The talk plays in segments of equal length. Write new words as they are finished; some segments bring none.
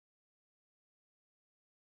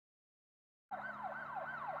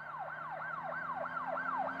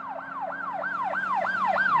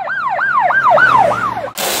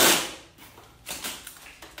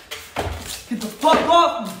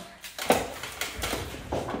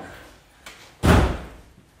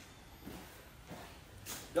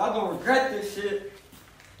Y'all gonna regret this shit.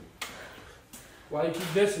 Why you keep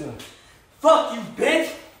dissing us? Fuck you,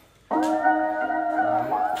 bitch!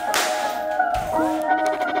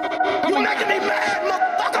 You making me mad,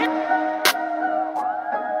 motherfucker!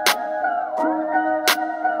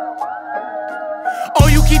 Oh,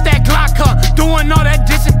 you keep that Glock up, doing all that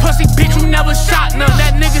dissing pussy, bitch, you never shot none.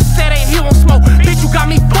 That nigga said ain't he won't smoke, bitch, you got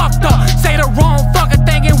me fucked up. Say the wrong fucking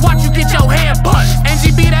thing and watch you get your head bust.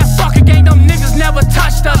 NGB that fucking gang, them niggas never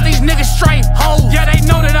touched us. These niggas straight hoes, yeah, they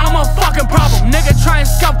know that I'm a fucking problem. Nigga try and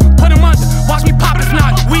scuff, put him under, watch me pop his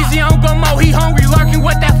knock. Weezy on go mo, he hungry, lurking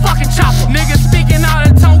with that fucking chopper. Niggas speaking out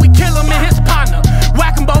of tone, we kill him and his partner.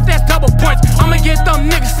 Whack them both, that's double points. I'ma get them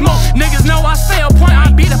niggas smoke. Niggas know I say a point,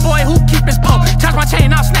 I be the boy who keep his pole. Touch my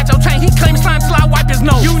chain, I'll snatch your chain. He claim slime till I wipe his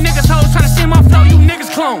nose. You niggas hoes tryna see my flow, you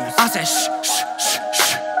niggas clones. I said shh, shh, shh,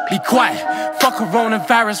 shh, be quiet. Fuck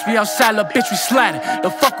coronavirus, we outside, little bitch, we slatted.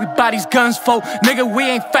 The fuck we buy these guns for? Nigga, we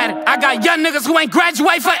ain't fatted. I got young niggas who ain't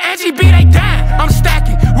graduate for NGB, they dying. I'm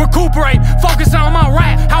stacking, recuperate, focus on my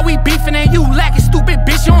rap. How we beefing and you lacking, stupid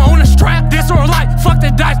bitch, you don't own a strap. This or life, fuck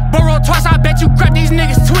the dice, borrow twice, I bet you crap. These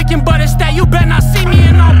niggas tweaking, but it's that you better not see me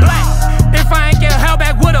in all black. If I ain't get held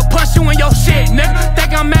back, would've punched you in your shit, nigga.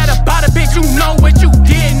 Think I'm mad about it, bitch, you know what you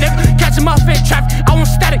did, nigga. Catch him up in traffic, I want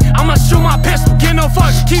static, I'ma shoot my pistol. Get no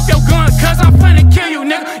fucks, keep your gun, cause I'm finna kill you,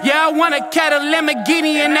 nigga. Yeah, I want a cat, a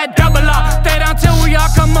Lamborghini, and that double R. Stay down till we all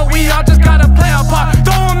come up, we all just gotta play our part.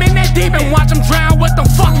 Throw him in that deep and watch him drown with them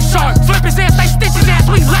fucking sharks. Flip his ass, they stitch his ass,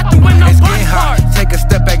 we let them win no body part. Take a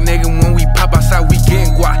step back, nigga, when we pop outside, we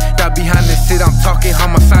getting guap. Got behind this shit, I'm talking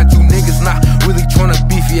homicide, you niggas not really tryna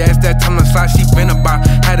beef. You asked that time to slide, she been about.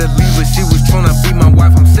 Had to leave her, she was tryna be my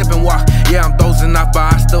wife, I'm sipping walk. Yeah, I'm dozing off,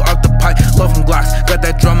 but I still up the pipe, love them Glocks. Got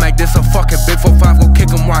that drum like this, a fucking big 4-5, go kick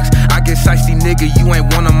them rocks. I get shiesty, nigga, you ain't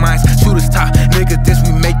one of mine. Shooters top, nigga, this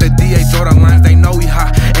we make the DA draw the lines, they know we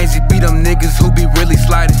hot. NGB them niggas who be really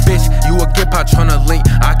sliding. Bitch, you a get pot tryna link,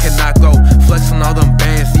 I cannot go. Flex on all them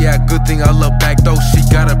bands, yeah, good thing I look back though. She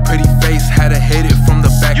got a pretty face, had to hit it from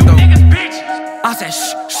the back though. You niggas bitch. I said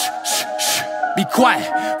shh, shh, shh, shh, be quiet.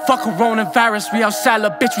 Fuck coronavirus, we outside,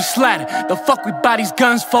 little bitch, we slatted. The fuck we buy these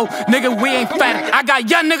guns for? Nigga, we ain't fatted. I got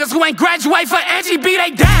young niggas who ain't graduate for NGB,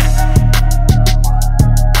 they dying.